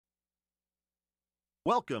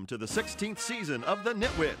Welcome to the 16th season of the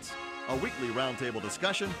Nitwits, a weekly roundtable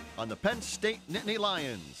discussion on the Penn State Nittany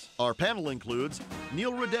Lions. Our panel includes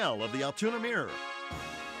Neil Riddell of the Altoona Mirror,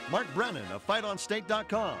 Mark Brennan of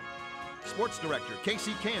FightOnState.com, Sports Director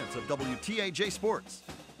Casey Kantz of WTAJ Sports,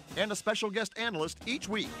 and a special guest analyst each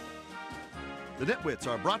week. The Nitwits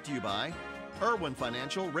are brought to you by Irwin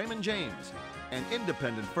Financial Raymond James, an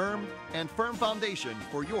independent firm and firm foundation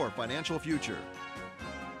for your financial future.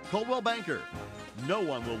 Coldwell Banker, no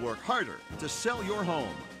one will work harder to sell your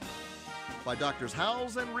home. By Doctors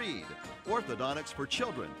Howells and Reed, orthodontics for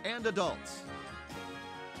children and adults.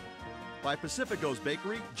 By Pacifico's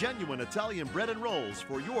Bakery, genuine Italian bread and rolls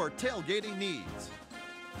for your tailgating needs.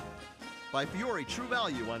 By Fiore True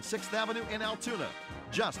Value on 6th Avenue in Altoona,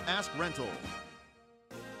 just ask rental.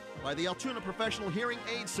 By the Altoona Professional Hearing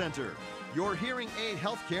Aid Center, your hearing aid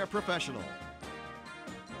healthcare professional.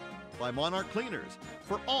 By Monarch Cleaners,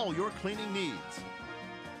 for all your cleaning needs.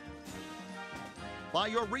 By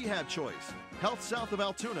your rehab choice, Health South of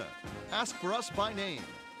Altoona, ask for us by name.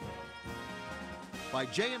 By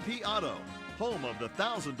J&P Auto, home of the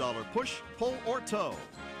 $1,000 push, pull, or tow.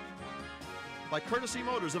 By Courtesy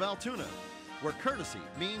Motors of Altoona, where courtesy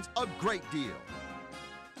means a great deal.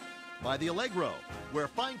 By the Allegro, where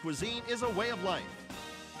fine cuisine is a way of life.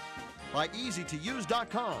 By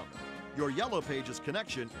EasyToUse.com, your Yellow Pages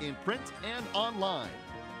connection in print and online.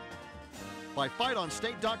 By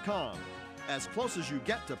FightOnState.com, as close as you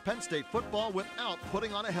get to Penn State football without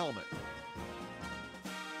putting on a helmet.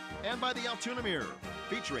 And by the Altoona Mirror,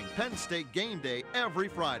 featuring Penn State game day every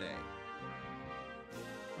Friday.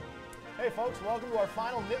 Hey folks, welcome to our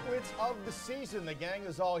final Nitwits of the season. The gang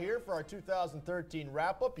is all here for our 2013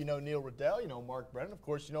 wrap-up. You know Neil Riddell, you know Mark Brennan, of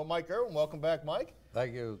course you know Mike Irwin. Welcome back, Mike.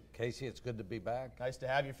 Thank you, Casey. It's good to be back. Nice to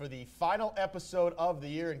have you for the final episode of the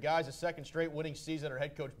year. And guys, a second straight winning season under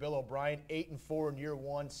head coach Bill O'Brien, 8-4 in year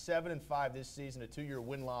one, 7-5 this season, a two-year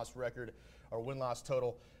win-loss record, or win-loss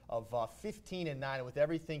total of 15-9. And with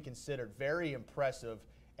everything considered, very impressive.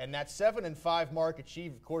 And that 7-5 mark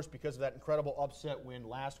achieved, of course, because of that incredible upset win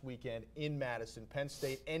last weekend in Madison. Penn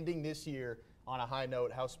State ending this year on a high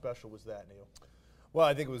note. How special was that, Neil? Well,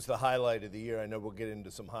 I think it was the highlight of the year. I know we'll get into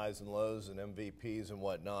some highs and lows and MVPs and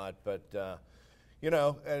whatnot, but, you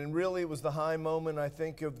know, and really it was the high moment, I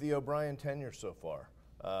think, of the O'Brien tenure so far.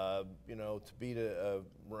 You know, to beat a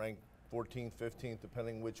ranked 14th, 15th,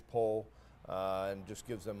 depending which poll, and just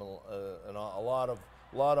gives them a lot of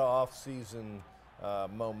off-season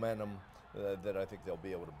momentum that I think they'll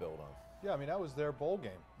be able to build on. Yeah, I mean, that was their bowl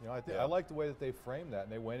game. You know, I like the way that they framed that,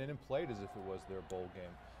 and they went in and played as if it was their bowl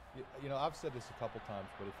game. You know, I've said this a couple times,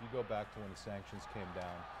 but if you go back to when the sanctions came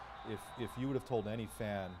down, if you would have told any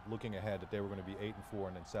fan looking ahead that they were going to be 8-4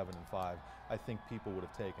 and then 7-5, I think people would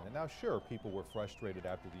have taken it. Now, sure, people were frustrated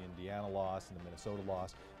after the Indiana loss and the Minnesota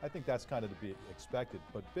loss. I think that's kind of to be expected.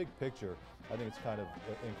 But big picture, I think it's kind of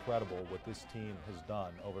incredible what this team has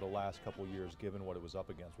done over the last couple of years, given what it was up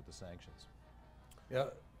against with the sanctions. Yeah,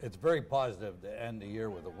 it's very positive to end the year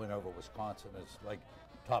with a win over Wisconsin. It's like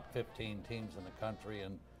top 15 teams in the country,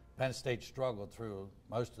 and Penn State struggled through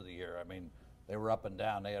most of the year. I mean, they were up and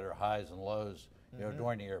down. They had their highs and lows, you know,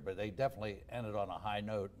 during the year, but they definitely ended on a high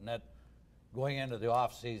note. And that going into the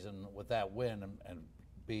offseason with that win and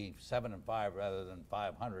be 7-5 rather than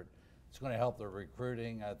 500, it's going to help their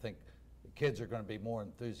recruiting. I think the kids are going to be more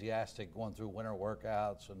enthusiastic going through winter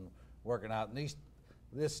workouts and working out. And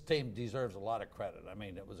this team deserves a lot of credit. I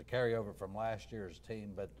mean, it was a carryover from last year's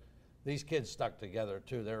team, but these kids stuck together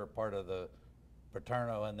too. They were part of the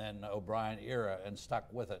Paterno and then O'Brien era and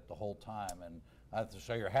stuck with it the whole time. And I have to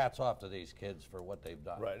say your hats off to these kids for what they've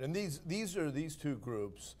done. Right, and these two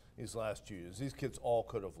groups, these last 2 years, these kids all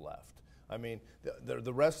could have left. I mean,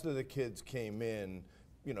 the rest of the kids came in,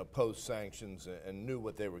 you know, post-sanctions and knew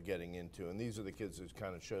what they were getting into. And these are the kids that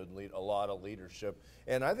kind of showed a lot of leadership.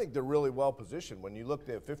 And I think they're really well positioned. When you look,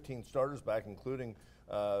 they have 15 starters back, including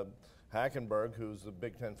Hackenberg, who's the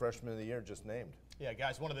Big Ten Freshman of the Year just named. Yeah,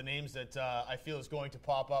 guys, one of the names that I feel is going to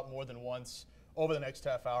pop up more than once over the next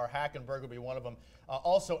half hour. Hackenberg will be one of them.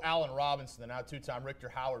 Also, Allen Robinson, the now two-time Richter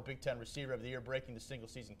Howard Big Ten Receiver of the Year, breaking the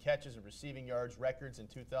single-season catches and receiving yards records in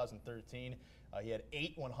 2013. He had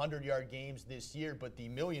 8 100-yard games this year, but the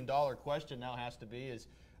million-dollar question now has to be is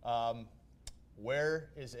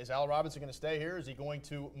where is Allen Robinson going to stay here? Is he going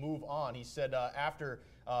to move on? He said after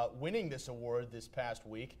winning this award this past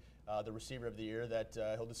week, the Receiver of the Year, that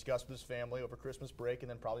he'll discuss with his family over Christmas break and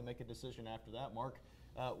then probably make a decision after that. Mark,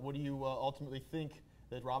 what do you ultimately think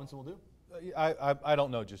that Robinson will do? I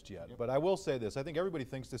don't know just yet, but I will say this. I think everybody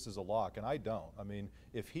thinks this is a lock, and I don't. I mean,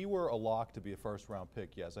 if he were a lock to be a first-round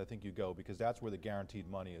pick, yes, I think you go, because that's where the guaranteed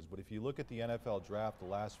money is. But if you look at the NFL draft the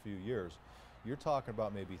last few years, you're talking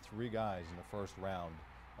about maybe 3 guys in the first round,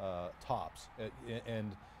 tops.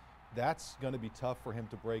 And that's going to be tough for him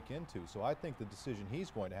to break into. So I think the decision he's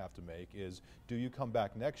going to have to make is, do you come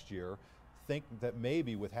back next year, think that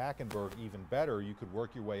maybe with Hackenberg even better, you could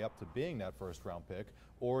work your way up to being that first-round pick,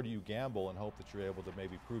 or do you gamble and hope that you're able to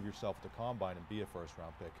maybe prove yourself at the combine and be a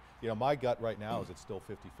first-round pick? You know, my gut right now is it's still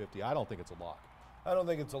 50-50. I don't think it's a lock. I don't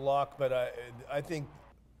think it's a lock, but I think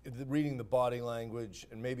reading the body language,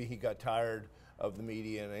 and maybe he got tired of the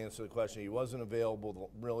media and answer the question. He wasn't available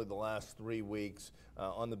really the last 3 weeks.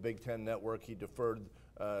 On the Big Ten Network, he deferred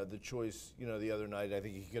the choice, you know, the other night. I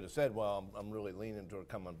think he could have said, well, I'm really leaning toward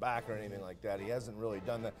coming back or anything like that. He hasn't really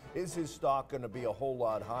done that. Is his stock going to be a whole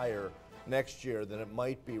lot higher next year than it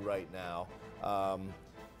might be right now?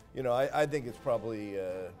 You know, I think it's probably,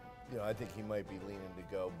 you know, I think he might be leaning to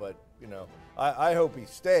go. But, you know, I hope he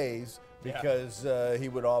stays, because he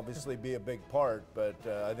would obviously be a big part. But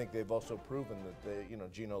I think they've also proven that they, you know,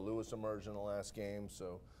 Geno Lewis emerged in the last game.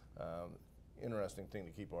 So interesting thing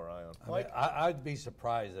to keep our eye on. I'd be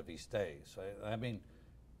surprised if he stays. I mean,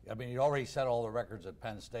 he already set all the records at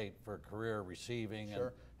Penn State for career receiving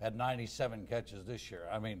and had 97 catches this year.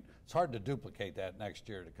 I mean, it's hard to duplicate that next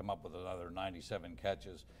year to come up with another 97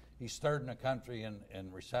 catches. He's third in the country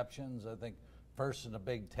in receptions, I think first in the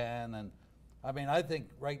Big Ten. And I mean, I think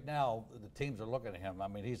right now the teams are looking at him. I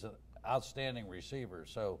mean, he's an outstanding receiver.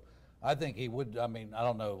 So I think he would. I mean, I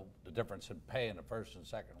don't know the difference in pay in the first and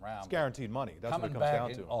second round. It's guaranteed money. That's what it comes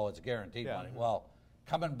down to. Oh, it's guaranteed money. Well,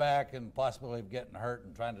 coming back and possibly getting hurt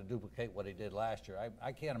and trying to duplicate what he did last year,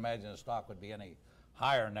 I can't imagine his stock would be any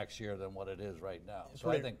higher next year than what it is right now. So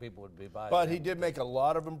I think people would be buying. But he did make a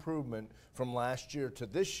lot of improvement from last year to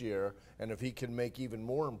this year, and if he can make even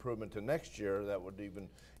more improvement to next year, that would even,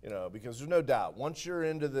 you know, because there's no doubt, once you're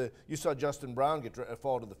into you saw Justin Brown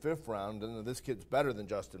fall to the 5th round, and this kid's better than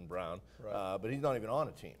Justin Brown, but he's not even on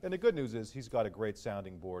a team. And the good news is he's got a great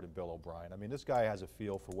sounding board in Bill O'Brien. I mean, this guy has a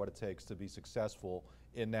feel for what it takes to be successful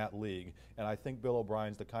in that league, and I think Bill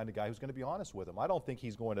O'Brien's the kind of guy who's going to be honest with him. I don't think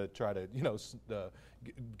he's going to try to, you know,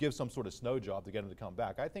 give some sort of snow job to get him to come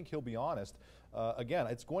back. I think he'll be honest. Again,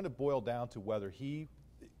 it's going to boil down to whether he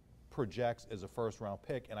projects as a first-round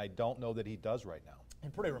pick, and I don't know that he does right now.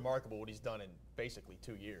 And pretty remarkable what he's done in basically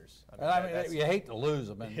 2 years. I mean, you hate to lose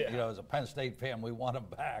him, and you know, as a Penn State fan, we want him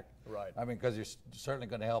back. Right. I mean, because you're certainly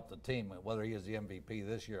going to help the team. Whether he is the MVP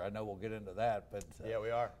this year, I know we'll get into that, but yeah, we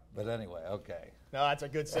are. But anyway, okay. No, that's a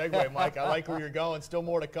good segue, Mike. I like where you're going. Still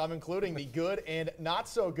more to come, including the good and not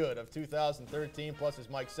so good of 2013. Plus, as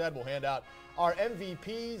Mike said, we'll hand out our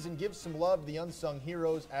MVPs and give some love to the unsung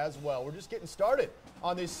heroes as well. We're just getting started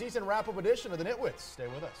on this season wrap-up edition of the Nitwits. Stay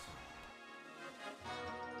with us.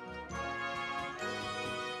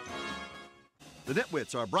 The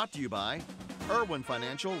Nitwits are brought to you by Irwin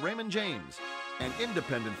Financial Raymond James, an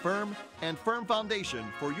independent firm and firm foundation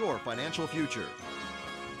for your financial future.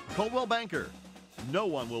 Coldwell Banker, no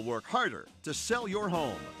one will work harder to sell your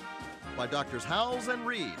home. By Doctors Howells and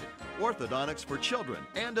Reed, orthodontics for children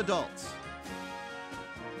and adults.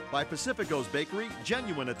 By Pacifico's Bakery,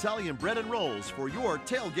 genuine Italian bread and rolls for your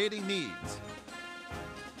tailgating needs.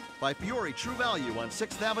 By Fiore True Value on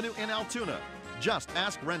 6th Avenue in Altoona, just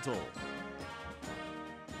ask rental.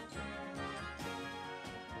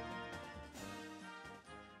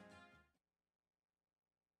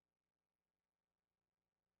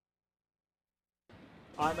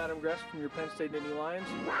 I'm Adam Gress from your Penn State Nittany Lions.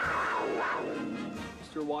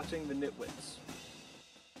 You're watching the Nitwits.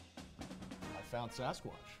 I found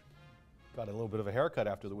Sasquatch. Got a little bit of a haircut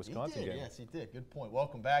after the Wisconsin game. Yes, he did. Good point.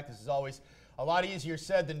 Welcome back. This is always a lot easier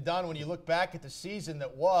said than done when you look back at the season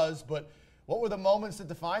that was, but what were the moments that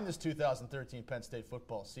defined this 2013 Penn State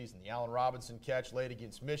football season? The Allen Robinson catch late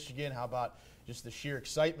against Michigan. How about just the sheer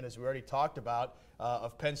excitement, as we already talked about,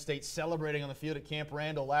 of Penn State celebrating on the field at Camp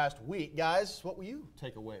Randall last week? Guys, what will you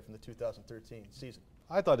take away from the 2013 season?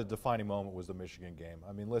 I thought the defining moment was the Michigan game.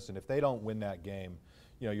 I mean, listen, if they don't win that game,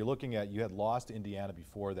 you know, you're looking at, you had lost to Indiana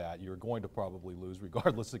before that. You're going to probably lose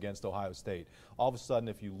regardless against Ohio State. All of a sudden,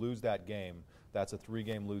 if you lose that game, that's a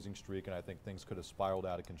 3-game losing streak, and I think things could have spiraled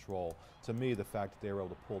out of control. To me, the fact that they were able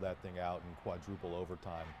to pull that thing out in quadruple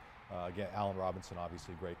overtime, again, Allen Robinson,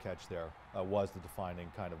 obviously great catch there, was the defining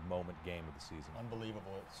kind of moment game of the season.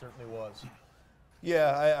 Unbelievable. It certainly was.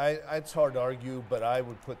 Yeah, it's hard to argue, but I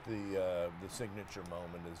would put the signature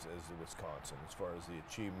moment as the Wisconsin, as far as the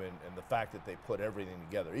achievement and the fact that they put everything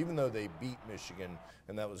together. Even though they beat Michigan,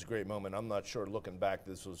 and that was a great moment, I'm not sure, looking back,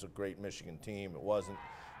 this was a great Michigan team. It wasn't.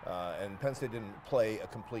 And Penn State didn't play a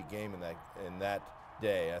complete game in that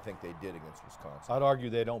day. I think they did against Wisconsin. I'd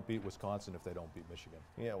argue they don't beat Wisconsin if they don't beat Michigan.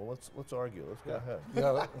 Yeah, well, let's argue. Let's go ahead.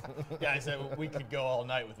 Yeah, Guys, we could go all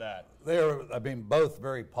night with that. they're, I mean, both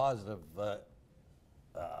very positive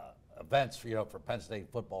events, for Penn State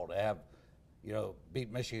football to have,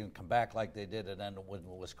 beat Michigan, come back like they did, and then win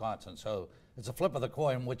Wisconsin. So it's a flip of the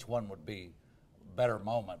coin which one would be a better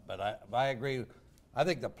moment. But I agree. I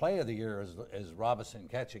think the play of the year is Robinson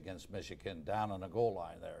catch against Michigan down on the goal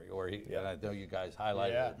line there, where and I know you guys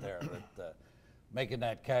highlighted it there, that making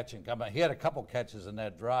that catch and coming. He had a couple catches in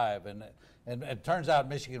that drive, and it turns out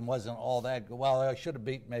Michigan wasn't all that good. Well, they should have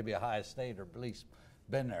beat maybe Ohio State or at least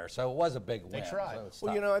been there. So it was a big win. They tried. So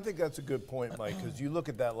Well, I think that's a good point, Mike, because you look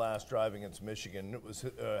at that last drive against Michigan, it was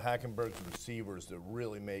Hackenberg's receivers that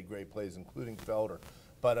really made great plays, including Felder.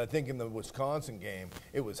 But I think in the Wisconsin game,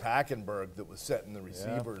 it was Hackenberg that was setting the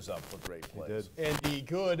receivers up for great plays. And the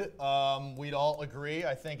good, we'd all agree,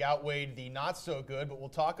 I think outweighed the not so good, but we'll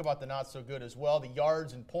talk about the not so good as well. The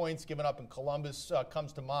yards and points given up in Columbus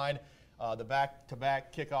comes to mind. The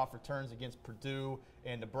back-to-back kickoff returns against Purdue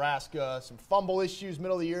and Nebraska. Some fumble issues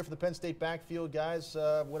middle of the year for the Penn State backfield, guys.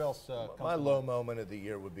 What else? My low moment of the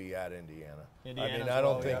year would be at Indiana. Indiana I mean, as I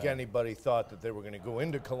don't well, think yeah. anybody thought that they were going to go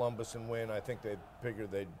into Columbus and win. I think they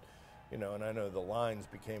figured they'd, and I know the lines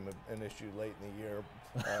became an issue late in the year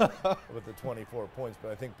with the 24 points,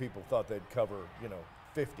 but I think people thought they'd cover,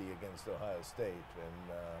 50 against Ohio State.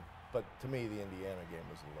 And but to me, the Indiana game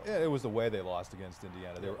was a low. Yeah, it was the way they lost against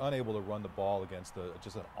Indiana. They were unable to run the ball against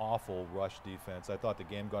just an awful rush defense. I thought the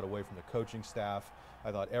game got away from the coaching staff.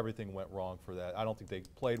 I thought everything went wrong for that. I don't think they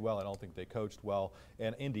played well. I don't think they coached well.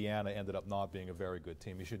 And Indiana ended up not being a very good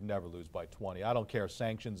team. You should never lose by 20. I don't care,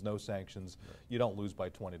 sanctions, no sanctions. You don't lose by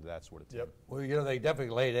 20 to that sort of team. Yep. Well, they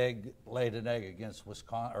definitely laid an egg against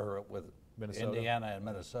Wisconsin or with Minnesota. Indiana and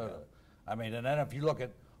Minnesota. Yeah. I mean, and then if you look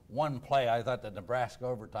at one play, I thought the Nebraska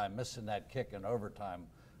overtime, missing that kick in overtime,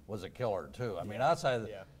 was a killer too. I mean, outside of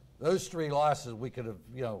those three losses, we could have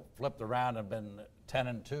flipped around and been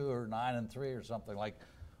 10-2 or 9-3 or something like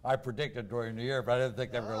I predicted during the year, but I didn't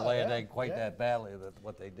think they were going to lay an egg quite that badly that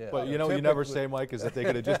what they did. But you never say, Mike, is that they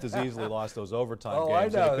could have just as easily lost those overtime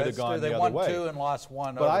games. I know. They could have gone the other way. They won 2 and lost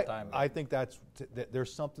 1 but overtime. I think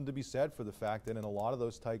there's something to be said for the fact that in a lot of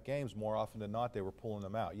those tight games, more often than not, they were pulling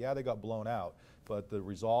them out. Yeah, they got blown out, but the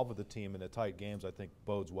resolve of the team in the tight games, I think,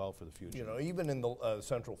 bodes well for the future. Even in the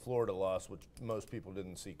Central Florida loss, which most people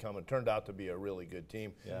didn't see coming, turned out to be a really good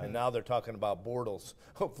team. Yeah. And now they're talking about Bortles.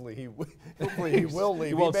 Hopefully he will leave.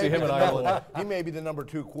 You won't see him in Ireland. He may be the number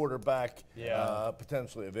 2 quarterback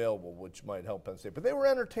potentially available, which might help Penn State. But they were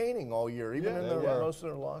entertaining all year, even in most of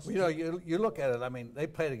their losses. Well, you look at it, I mean, they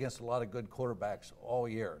played against a lot of good quarterbacks all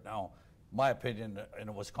year. Now, my opinion in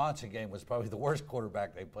the Wisconsin game was probably the worst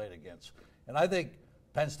quarterback they played against. And I think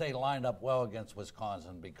Penn State lined up well against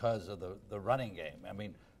Wisconsin because of the running game. I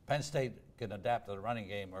mean, Penn State can adapt to the running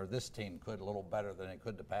game, or this team could a little better than they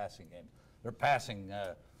could the passing game.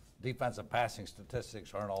 Their defensive passing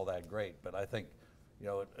statistics aren't all that great, but I think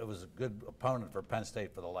it was a good opponent for Penn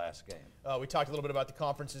State for the last game. We talked a little bit about the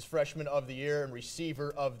conference's freshman of the year and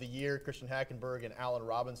receiver of the year, Christian Hackenberg and Allen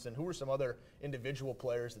Robinson. Who were some other individual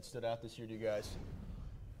players that stood out this year to you guys?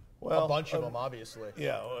 Well, a bunch of them, obviously.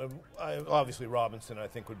 Yeah, obviously Robinson, I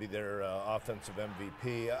think, would be their offensive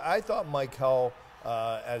MVP. I thought Mike Hull,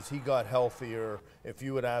 as he got healthier, if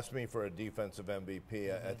you would ask me for a defensive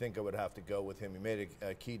MVP, I think I would have to go with him. He made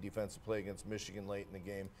a key defensive play against Michigan late in the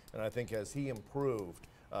game, and I think as he improved,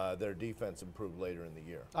 their defense improved later in the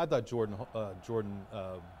year. I thought Jordan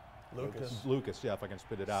Lucas, if I can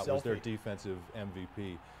spit it out, was their defensive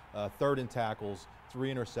MVP. 3rd in tackles,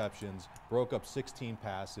 3 interceptions, broke up 16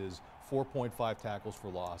 passes, 4.5 tackles for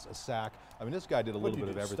loss, a sack. I mean, this guy did a little bit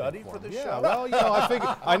of everything study for this him. show? Well, I figured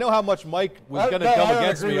I know how much Mike was going to come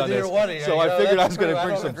against me on this, so I figured I was going to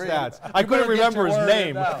bring some stats. I couldn't remember his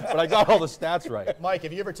name, but I got all the stats right. Mike,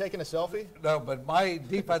 have you ever taken a selfie? No, but my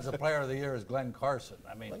defensive player of the year is Glenn Carson.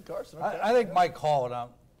 I mean, Glenn Carson, okay. I think Mike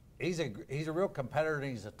Hall, he's a real competitor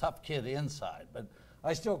and he's a tough kid inside, but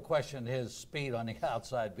I still question his speed on the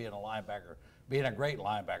outside being a linebacker, being a great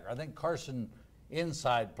linebacker. I think Carson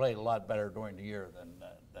inside played a lot better during the year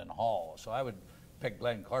than Hall. So I would pick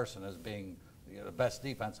Glenn Carson as being the best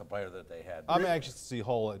defensive player that they had. I'm anxious to see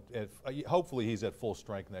Hull hopefully he's at full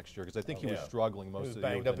strength next year, because I think he was struggling most of the year.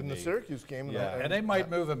 He was banged up in the Syracuse game. Yeah, and they might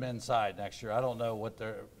move him inside next year. I don't know what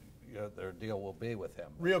they're. their deal will be with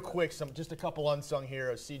him. Real quick, just a couple unsung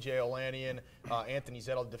here. C.J. Olanian, Anthony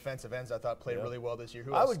Zettel, defensive ends I thought played really well this year.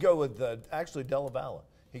 Who else? I would go with actually Della Valle.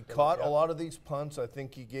 He caught a lot of these punts. I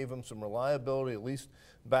think he gave him some reliability, at least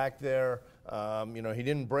back there. You know, he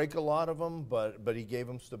didn't break a lot of them, but he gave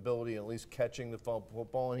him stability, at least catching the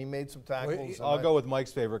football, and he made some tackles. I'll go with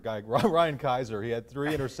Mike's favorite guy, Ryan Kaiser. He had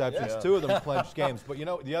 3 interceptions, 2 of them clinched games. But you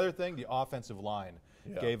know, the other thing, the offensive line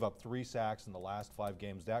gave up 3 sacks in the last 5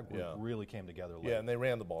 games. That group really came together late. Yeah, and they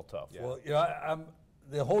ran the ball tough. Well, you know,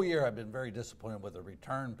 the whole year I've been very disappointed with the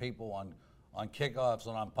return people on kickoffs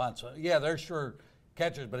and on punts. Yeah, they're sure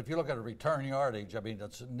catches, but if you look at a return yardage, I mean,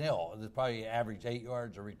 it's nil. It's probably average 8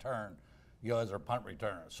 yards a return, you know, as their punt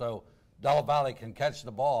returner. So Della Valle can catch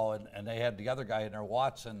the ball, and they had the other guy in there,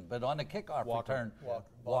 Watson, but on the kickoff return,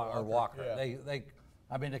 Walker. Yeah.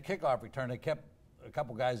 I mean, the kickoff return, they kept a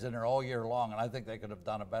couple guys in there all year long, and I think they could have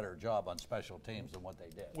done a better job on special teams than what they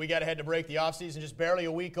did. We got to head to break. The offseason just barely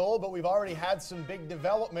a week old, but we've already had some big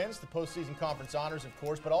developments, the postseason conference honors, of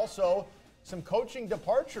course, but also some coaching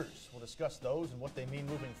departures. We'll discuss those and what they mean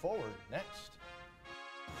moving forward next.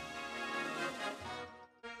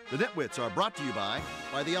 The Nitwits are brought to you by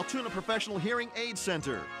the Altoona Professional Hearing Aid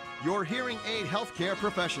Center, your hearing aid healthcare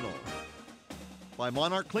professional. By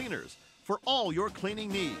Monarch Cleaners, for all your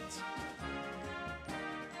cleaning needs.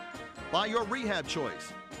 By your rehab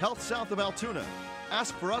choice, Health South of Altoona.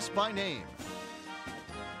 Ask for us by name.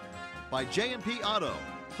 By J&P Auto,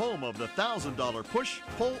 home of the $1,000 push,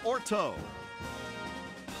 pull, or tow.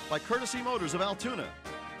 By Courtesy Motors of Altoona,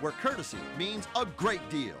 where courtesy means a great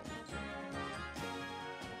deal.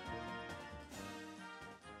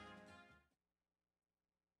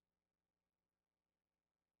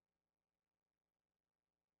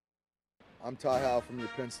 I'm Ty Howell from your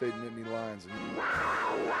Penn State Nittany Lions, and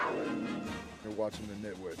you're watching the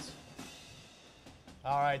Nitwits.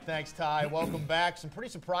 All right, thanks, Ty. Welcome back. Some pretty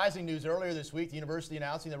surprising news earlier this week. The university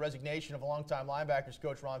announcing the resignation of longtime linebackers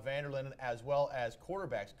coach Ron Vanderlinden, as well as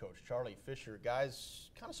quarterbacks coach Charlie Fisher. Guys,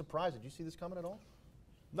 kind of surprised. Did you see this coming at all?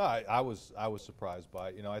 No, I was surprised by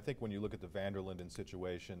it. You know, I think when you look at the Vanderlinden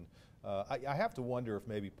situation, I have to wonder if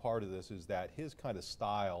maybe part of this is that his kind of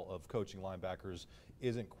style of coaching linebackers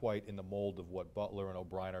isn't quite in the mold of what Butler and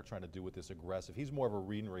O'Brien are trying to do with this aggressive. He's more of a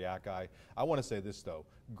read and react guy. I want to say this, though.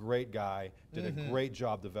 Great guy, did a great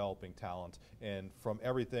job developing talent, and from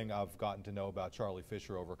everything I've gotten to know about Charlie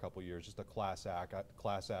Fisher over a couple of years, just a class act.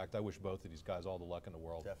 I wish both of these guys all the luck in the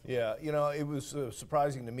world. Definitely. Yeah, you know, it was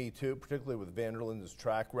surprising to me, too, particularly with Vanderlinden's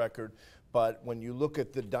track record. But when you look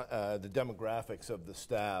at the demographics of the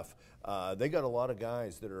staff, they got a lot of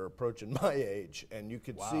guys that are approaching my age, and you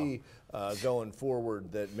could see going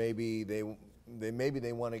forward that maybe they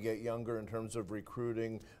want to get younger in terms of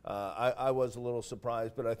recruiting. I was a little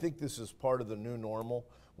surprised, but I think this is part of the new normal.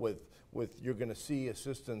 With you're going to see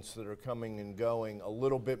assistants that are coming and going a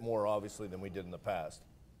little bit more obviously than we did in the past.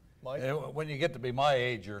 Mike? When you get to be my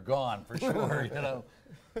age, you're gone for sure, you know.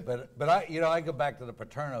 But I go back to the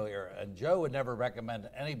Paterno era, and Joe would never recommend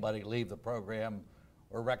anybody leave the program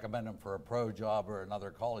or recommend them for a pro job or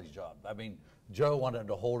another college job. I mean, Joe wanted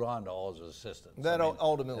to hold on to all his assistants. That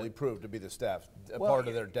ultimately proved to be the staff part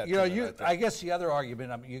of their detriment. You know, I guess the other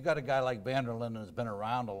argument, I mean, you got a guy like Vanderlinden who's been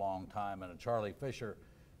around a long time, and a Charlie Fisher,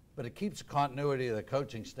 but it keeps the continuity of the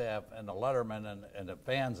coaching staff and the lettermen and the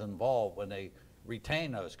fans involved when they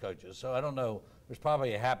retain those coaches. So I don't know. There's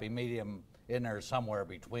probably a happy medium in there somewhere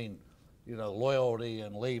between, you know, loyalty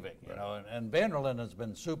and leaving. You know, and Vanderlinden has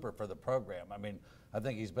been super for the program. I mean, I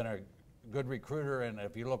think he's been a good recruiter, and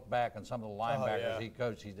if you look back on some of the linebackers he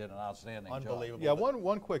coached, he did an outstanding job. Unbelievable. Yeah,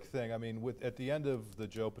 one quick thing. I mean, at the end of the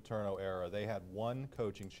Joe Paterno era, they had one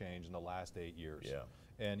coaching change in the last 8 years. Yeah.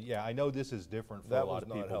 And yeah, I know this is different for a lot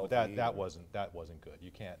of people, but that wasn't good.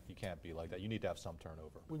 You can't be like that. You need to have some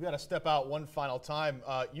turnover. We've got to step out one final time.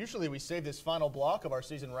 Usually we save this final block of our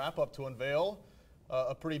season wrap-up to unveil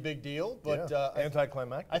a pretty big deal, but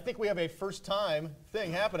anticlimactic. I think we have a first-time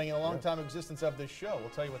thing happening in a long-time existence of this show.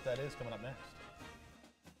 We'll tell you what that is coming up next.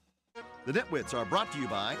 The Nitwits are brought to you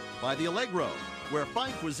by the Allegro, where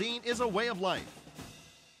fine cuisine is a way of life.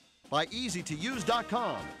 By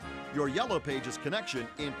EasyToUse.com, your Yellow Pages connection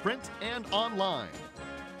in print and online.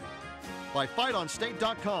 By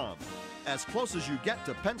FightOnState.com, as close as you get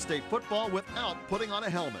to Penn State football without putting on a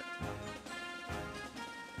helmet.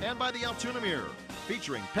 And by the Altoona Mirror,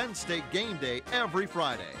 featuring Penn State game day every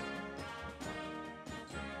Friday.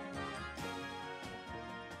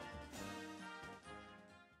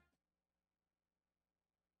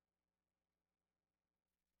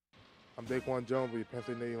 I'm Daquan Jones with the Penn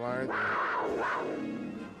State Nittany Lions,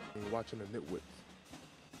 and you're watching the Nitwits.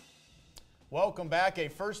 Welcome back. A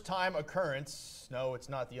first-time occurrence. No, it's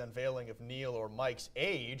not the unveiling of Neil or Mike's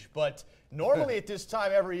age, but normally at this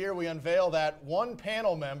time every year we unveil that one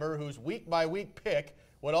panel member whose week-by-week pick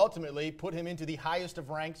would ultimately put him into the highest of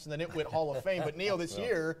ranks in the Nitwit Hall of Fame. But Neil, this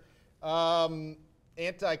year,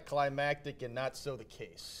 anticlimactic and not so the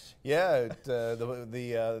case. Yeah,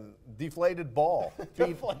 the deflated ball.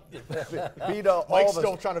 Beat all Mike's of us.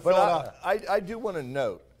 still trying to fill it up. I do want to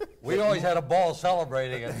note. We always had a ball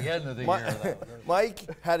celebrating at the end of the year, though. Mike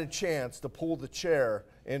had a chance to pull the chair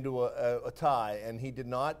into a tie, and he did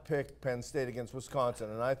not pick Penn State against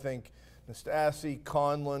Wisconsin. And I think Nastassi,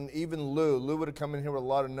 Conlon, even Lou would have come in here with a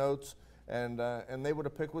lot of notes, and they would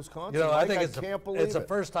have picked Wisconsin. You know, Mike, I think it's the it.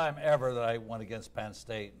 first time ever that I went against Penn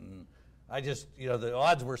State, and I just, the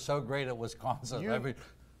odds were so great at Wisconsin. I mean,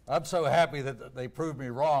 I'm so happy that they proved me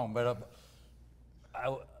wrong, but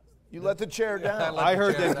you let the chair down. I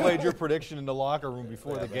heard they played your prediction in the locker room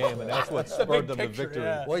before the game, and that's what spurred them to victory.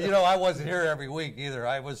 Yeah. Well, I wasn't here every week either.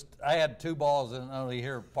 I had 2 balls and only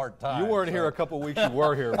here part-time. You weren't here a couple weeks. You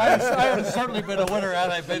were here. I have certainly been a winner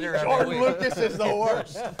had I been here every week. Lucas is the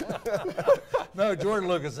worst. No, Jordan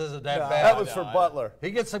Lucas isn't that bad. That was for Butler.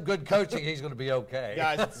 He gets some good coaching, he's going to be okay.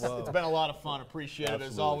 Guys, it's been a lot of fun. Appreciate it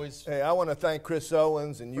as always. Hey, I want to thank Chris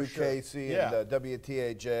Owens and UKC Yeah. and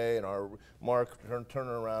WTAJ and our Mark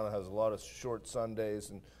Turnaround has a lot of short Sundays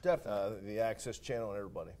and the Access Channel and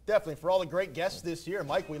everybody. Definitely. For all the great guests this year.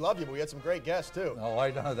 Mike, we love you, but we had some great guests too. Oh, I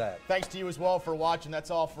know that. Thanks to you as well for watching. That's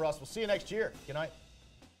all for us. We'll see you next year. Good night.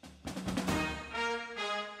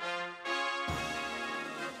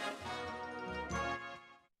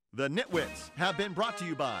 The Nitwits have been brought to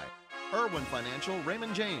you by Irwin Financial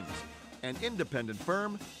Raymond James, an independent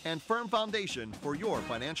firm and firm foundation for your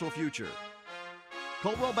financial future.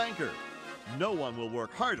 Coldwell Banker, no one will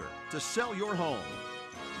work harder to sell your home.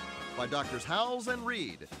 By Doctors Howells and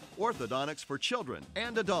Reed, orthodontics for children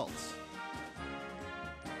and adults.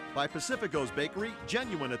 By Pacifico's Bakery,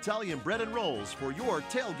 genuine Italian bread and rolls for your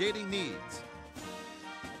tailgating needs.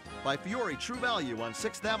 By Fiore True Value on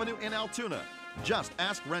 6th Avenue in Altoona, just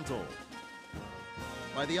ask rental.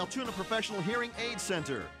 By the Altoona Professional Hearing Aid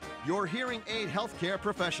Center, your hearing aid healthcare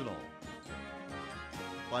professional.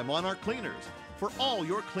 By Monarch Cleaners, for all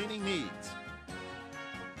your cleaning needs.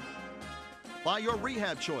 By your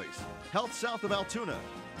rehab choice, Health South of Altoona,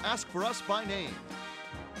 ask for us by name.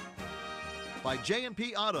 By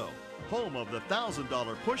J&P Auto, home of the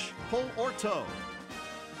 $1,000 push, pull, or tow.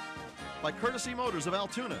 By Courtesy Motors of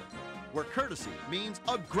Altoona, where courtesy means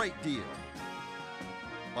a great deal.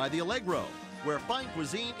 By the Allegro, where fine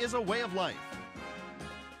cuisine is a way of life.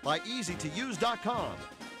 By EasyToUse.com,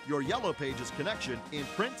 your Yellow Pages connection in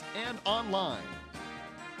print and online.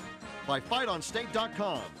 By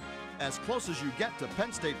FightOnState.com, as close as you get to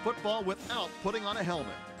Penn State football without putting on a helmet.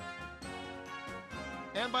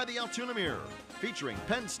 And by the Altoona Mirror, featuring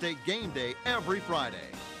Penn State game day every Friday.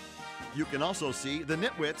 You can also see the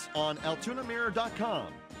Nitwits on AltoonaMirror.com.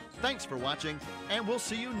 Thanks for watching, and we'll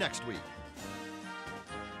see you next week.